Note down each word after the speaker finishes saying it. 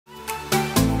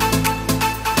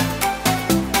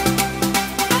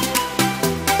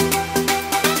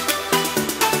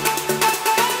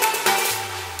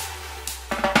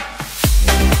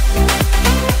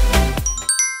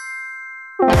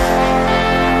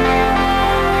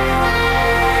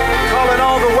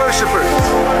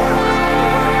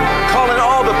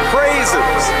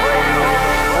praises.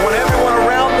 I want everyone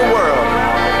around the world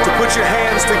to put your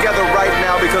hands together right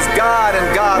now, because God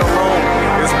and God alone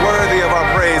is worthy of our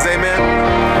praise. Amen.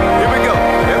 Here we go.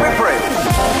 Every praise.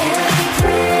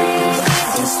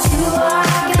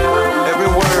 Every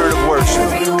word of worship.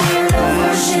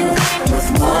 With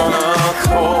one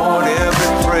accord,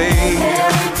 every praise.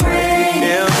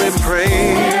 Every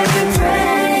praise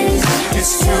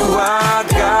is to our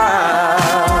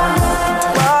God.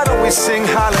 Why don't we sing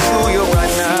hallelujah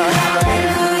right now?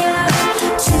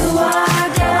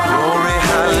 Glory,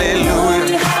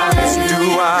 hallelujah is to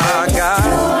our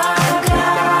God.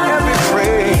 Every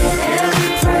praise,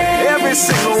 every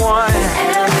single one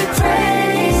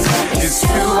is to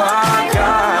our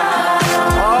God.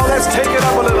 Oh, let's take it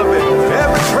up a little bit.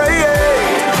 Every praise.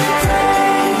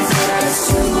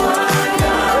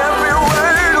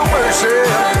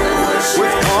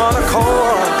 With one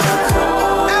accord,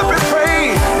 every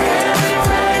praise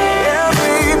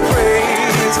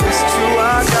is to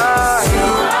our God.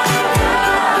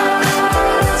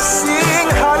 Sing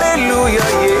hallelujah,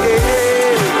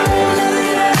 yeah.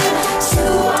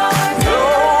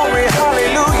 Glory,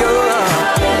 hallelujah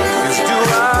is to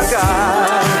our God.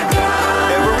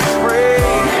 Every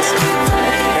praise,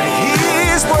 and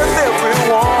He's worth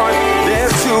everyone.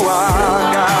 There's to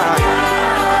our God.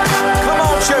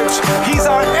 Church, He's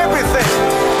our everything.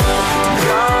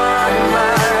 God,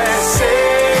 my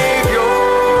Savior.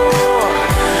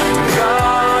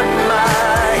 God,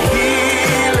 my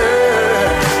healer.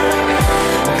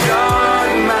 God,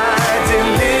 my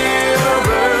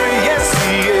deliverer. Yes,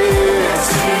 He is.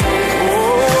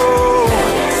 Oh,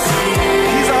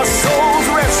 He's our soul's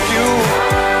rescue.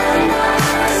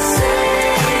 He's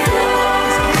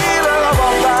healer of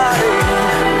our body.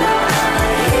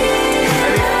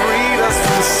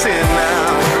 Sin now.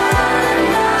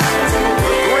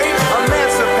 The great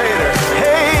emancipator.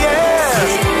 Hey, yes.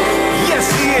 Yes,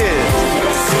 He is.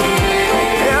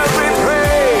 Every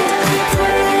praise.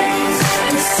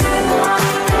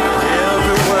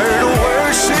 Every word of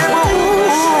worship.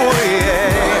 Ooh,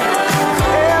 yeah.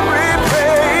 Every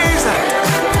praise.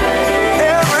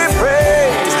 Every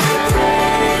praise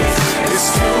is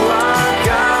to our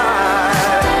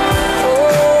God.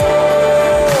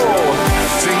 Oh,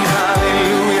 sing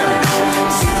hallelujah.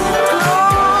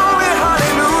 Glory,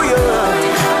 hallelujah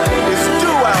is to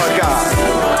our God.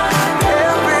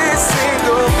 Every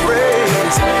single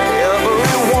praise,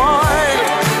 everyone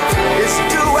is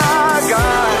to our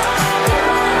God.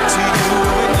 To you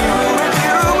and you and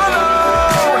you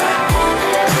alone.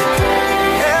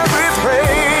 Every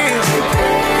praise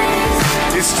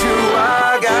is to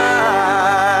our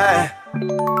God.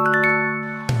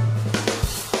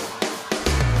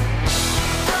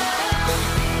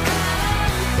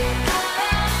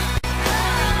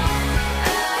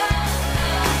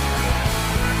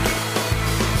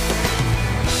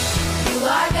 You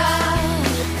are God,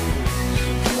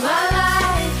 you are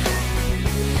light.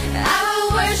 I will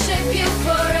worship you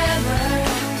forever.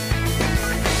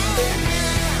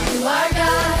 You are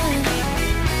God,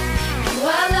 you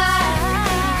are light.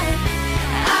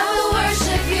 I will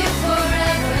worship you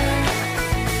forever.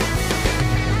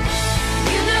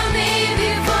 You knew me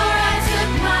before I took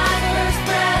my first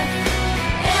breath,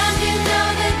 and you know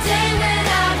the day when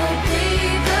I will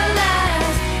breathe the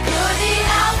last. You're the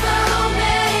Alpha,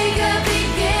 Omega,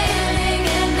 beginning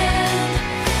and end.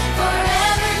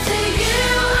 Forever to you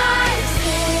I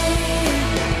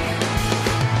sing.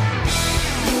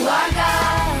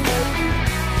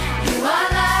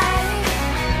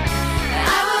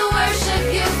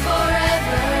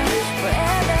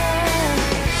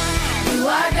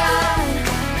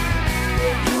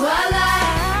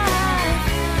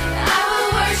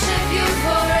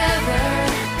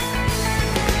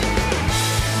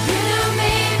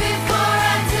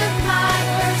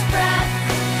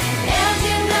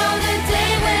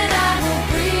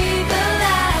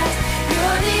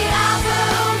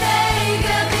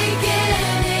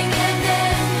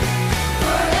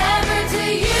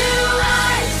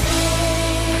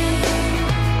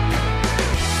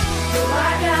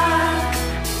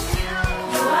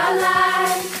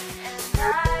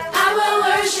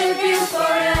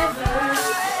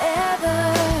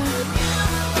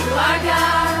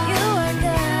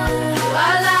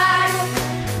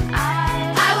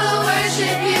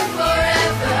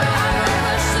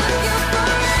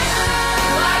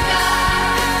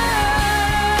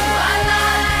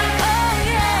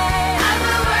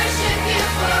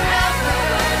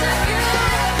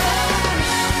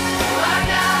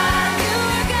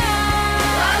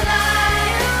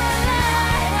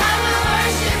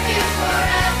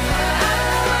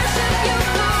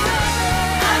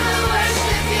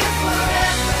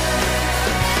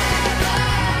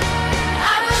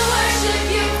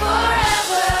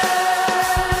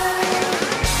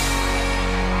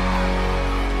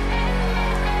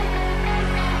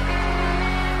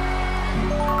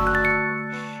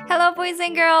 boys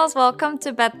and girls, welcome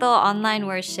to Bethel Online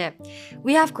Worship.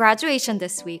 We have graduation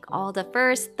this week. All the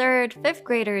first, third, fifth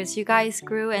graders, you guys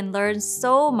grew and learned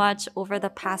so much over the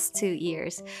past 2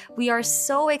 years. We are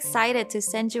so excited to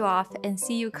send you off and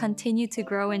see you continue to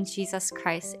grow in Jesus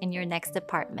Christ in your next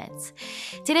departments.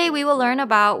 Today we will learn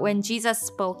about when Jesus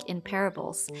spoke in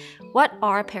parables. What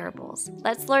are parables?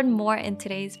 Let's learn more in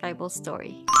today's Bible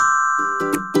story.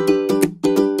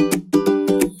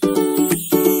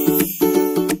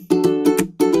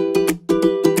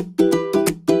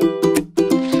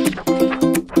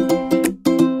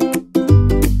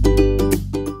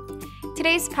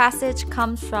 Today's passage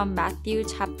comes from Matthew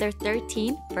chapter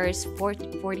 13, verse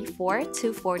 44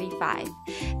 to 45.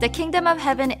 The kingdom of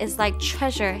heaven is like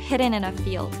treasure hidden in a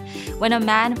field. When a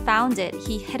man found it,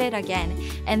 he hid it again,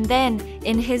 and then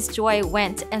in his joy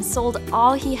went and sold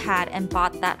all he had and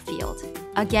bought that field.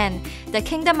 Again, the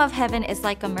kingdom of heaven is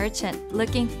like a merchant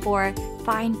looking for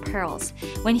fine pearls.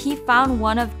 When he found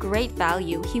one of great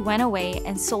value, he went away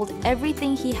and sold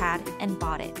everything he had and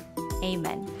bought it.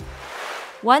 Amen.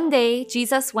 One day,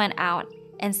 Jesus went out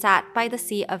and sat by the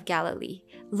Sea of Galilee.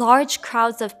 Large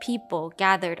crowds of people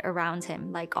gathered around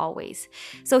him, like always.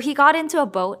 So he got into a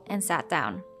boat and sat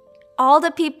down. All the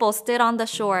people stood on the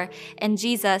shore, and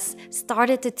Jesus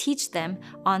started to teach them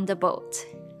on the boat.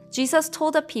 Jesus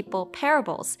told the people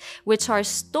parables, which are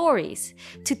stories,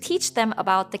 to teach them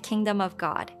about the kingdom of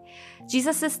God.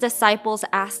 Jesus' disciples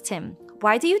asked him,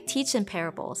 "Why do you teach in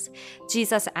parables?"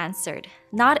 Jesus answered,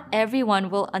 "Not everyone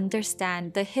will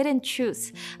understand the hidden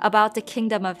truths about the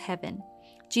kingdom of heaven."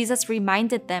 Jesus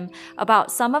reminded them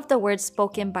about some of the words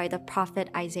spoken by the prophet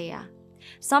Isaiah.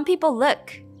 Some people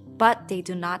look, but they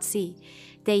do not see.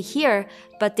 They hear,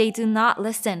 but they do not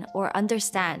listen or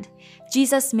understand.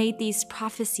 Jesus made these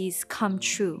prophecies come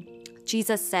true.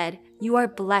 Jesus said, "You are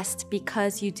blessed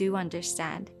because you do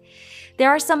understand." There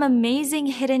are some amazing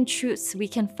hidden truths we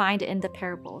can find in the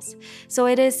parables, so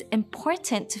it is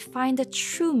important to find the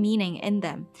true meaning in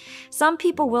them. Some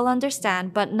people will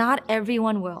understand, but not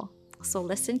everyone will, so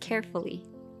listen carefully.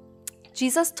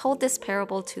 Jesus told this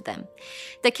parable to them.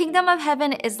 The kingdom of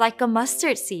heaven is like a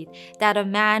mustard seed that a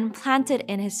man planted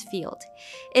in his field.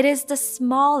 It is the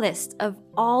smallest of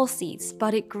all seeds,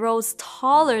 but it grows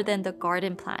taller than the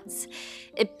garden plants.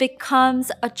 It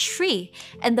becomes a tree,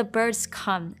 and the birds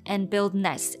come and build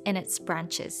nests in its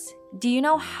branches. Do you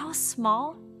know how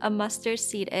small a mustard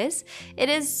seed is? It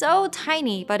is so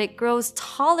tiny, but it grows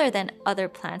taller than other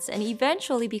plants and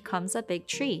eventually becomes a big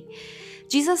tree.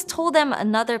 Jesus told them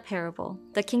another parable.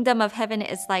 The kingdom of heaven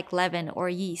is like leaven or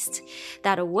yeast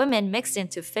that a woman mixed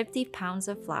into 50 pounds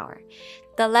of flour.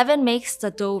 The leaven makes the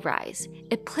dough rise.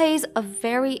 It plays a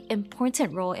very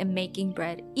important role in making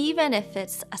bread, even if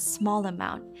it's a small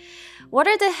amount. What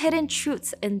are the hidden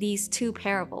truths in these two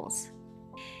parables?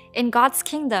 In God's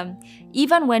kingdom,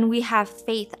 even when we have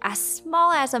faith as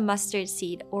small as a mustard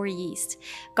seed or yeast,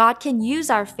 God can use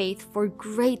our faith for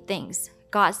great things.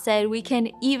 God said we can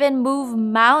even move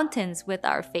mountains with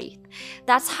our faith.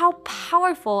 That's how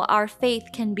powerful our faith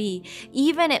can be,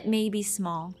 even it may be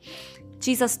small.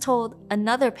 Jesus told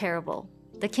another parable.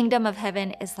 The kingdom of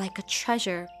heaven is like a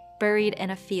treasure buried in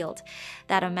a field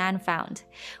that a man found.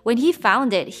 When he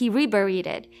found it, he reburied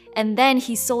it, and then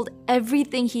he sold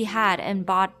everything he had and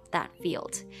bought that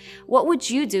field. What would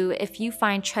you do if you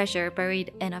find treasure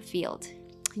buried in a field?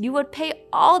 You would pay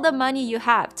all the money you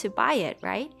have to buy it,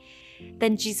 right?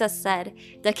 Then Jesus said,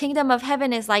 "The kingdom of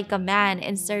heaven is like a man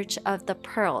in search of the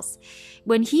pearls.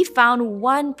 When he found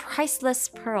one priceless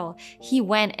pearl, he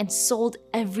went and sold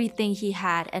everything he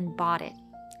had and bought it."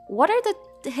 What are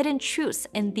the hidden truths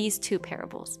in these two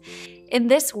parables? In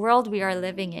this world we are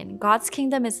living in, God's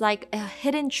kingdom is like a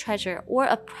hidden treasure or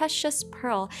a precious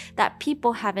pearl that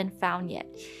people haven't found yet.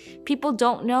 People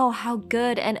don't know how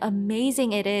good and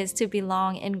amazing it is to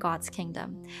belong in God's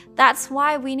kingdom. That's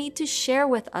why we need to share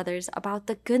with others about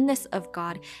the goodness of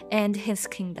God and His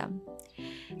kingdom.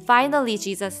 Finally,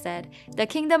 Jesus said, "The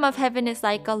kingdom of heaven is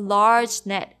like a large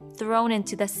net thrown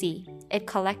into the sea. It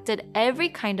collected every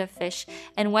kind of fish,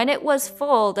 and when it was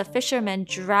full, the fishermen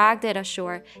dragged it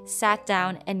ashore, sat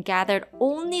down, and gathered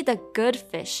only the good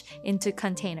fish into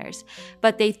containers,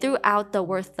 but they threw out the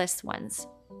worthless ones."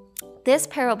 This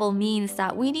parable means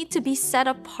that we need to be set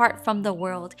apart from the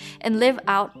world and live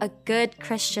out a good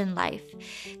Christian life.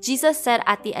 Jesus said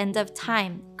at the end of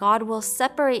time, God will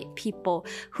separate people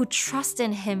who trust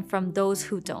in Him from those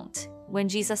who don't. When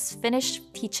Jesus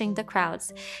finished teaching the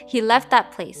crowds, He left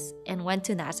that place and went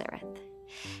to Nazareth.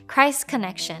 Christ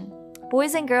connection.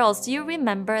 Boys and girls, do you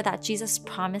remember that Jesus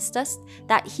promised us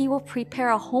that He will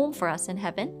prepare a home for us in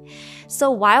heaven? So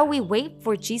while we wait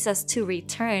for Jesus to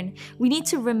return, we need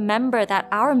to remember that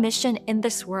our mission in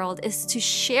this world is to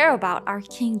share about our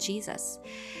King Jesus.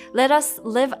 Let us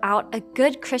live out a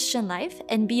good Christian life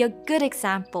and be a good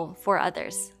example for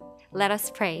others. Let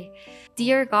us pray.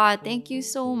 Dear God, thank you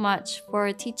so much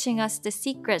for teaching us the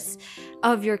secrets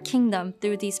of your kingdom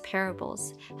through these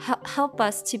parables. Help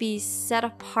us to be set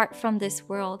apart from this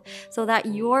world so that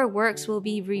your works will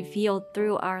be revealed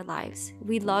through our lives.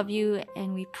 We love you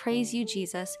and we praise you,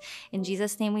 Jesus. In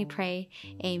Jesus' name we pray.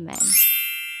 Amen.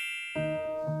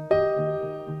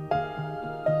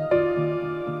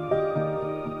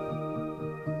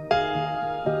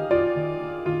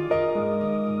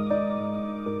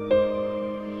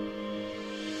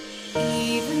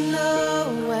 Even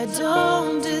though I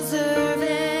don't deserve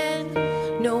it,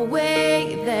 no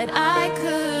way that I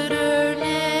could earn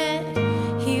it.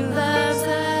 He loves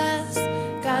us,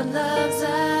 God loves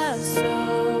us so.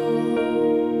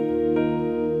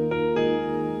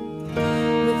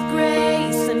 With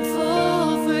grace and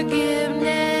full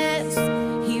forgiveness,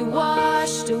 He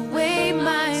washed away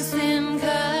my sin,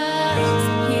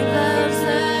 'cause He loves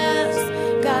us,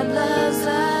 God loves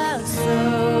us so.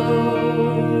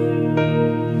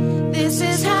 This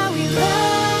is how He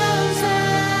loves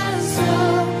us,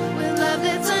 so with love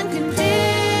that's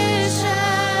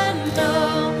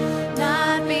unconditional,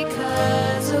 not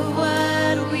because of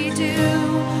what we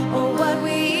do or what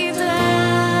we've done.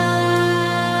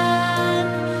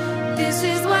 This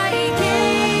is why He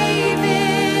gave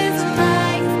His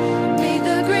life, made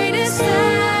the greatest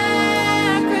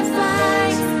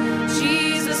sacrifice.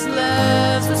 Jesus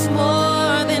loves us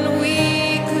more than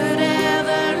we could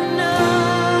ever know.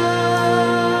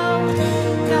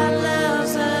 God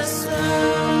loves us so.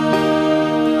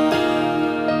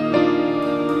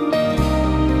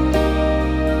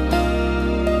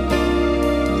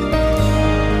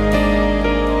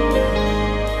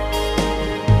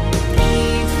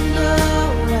 Even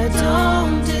though I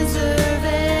don't deserve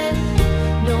it,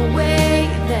 no way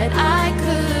that I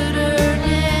could earn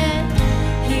it.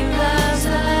 He loves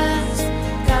us,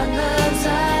 God loves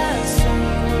us so.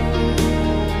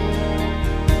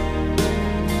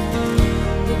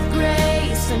 With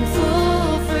grace and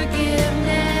full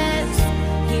forgiveness,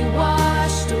 He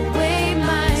washed away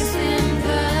my sin,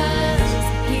 'cause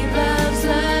He loves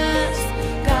us,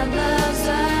 God loves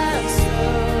us so.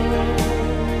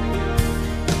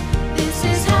 This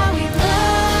is how He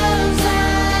loves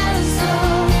us so,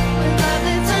 with love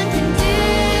that's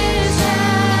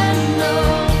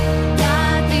unconditional,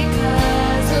 not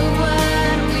because of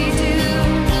what we do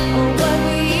or what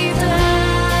we've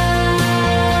done.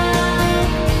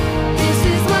 This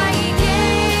is why He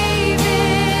gave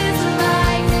His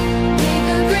life, made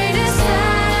the greatest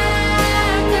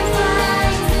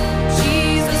sacrifice.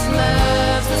 Jesus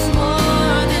loves us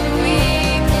more than we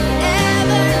could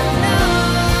ever know.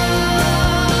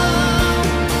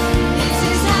 This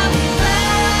is how He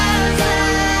loves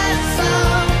us so,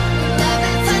 with love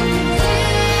that's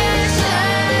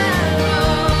unconditional,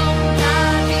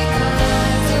 not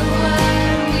because of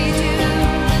what we do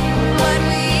or what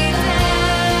we've done.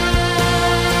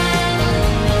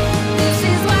 This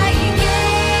is why He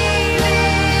gave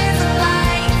His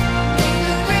life, made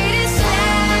the greatest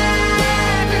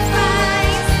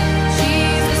sacrifice.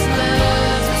 Jesus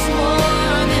loves us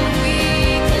more than we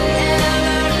could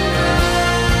ever know.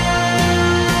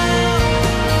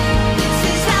 This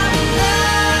is how He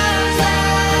loves us.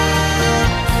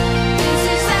 This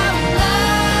is how He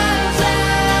loves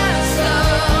us so.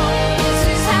 This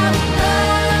is how He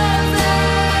loves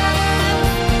us.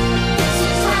 This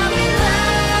is how He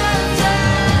loves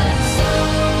us so.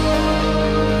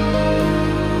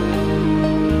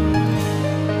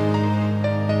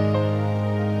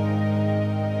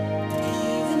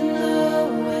 Even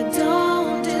though I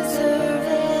don't deserve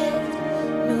it,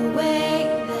 no way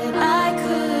that I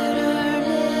could earn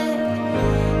it.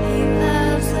 He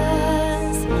loves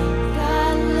us,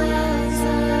 God loves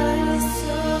us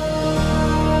so.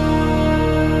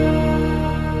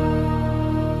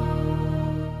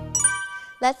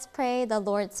 Let's pray the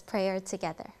Lord's Prayer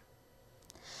together.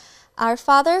 Our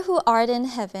Father who art in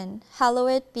heaven,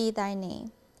 hallowed be thy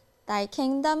name. Thy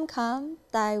kingdom come,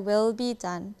 thy will be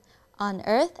done, on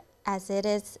earth as it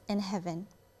is in heaven.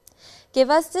 Give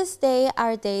us this day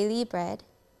our daily bread.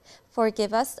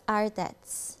 Forgive us our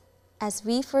debts, as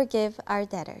we forgive our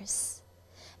debtors.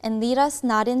 And lead us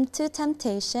not into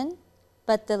temptation,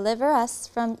 but deliver us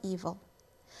from evil.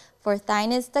 For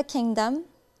thine is the kingdom,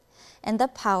 and the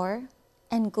power,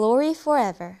 and glory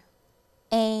forever.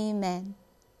 Amen.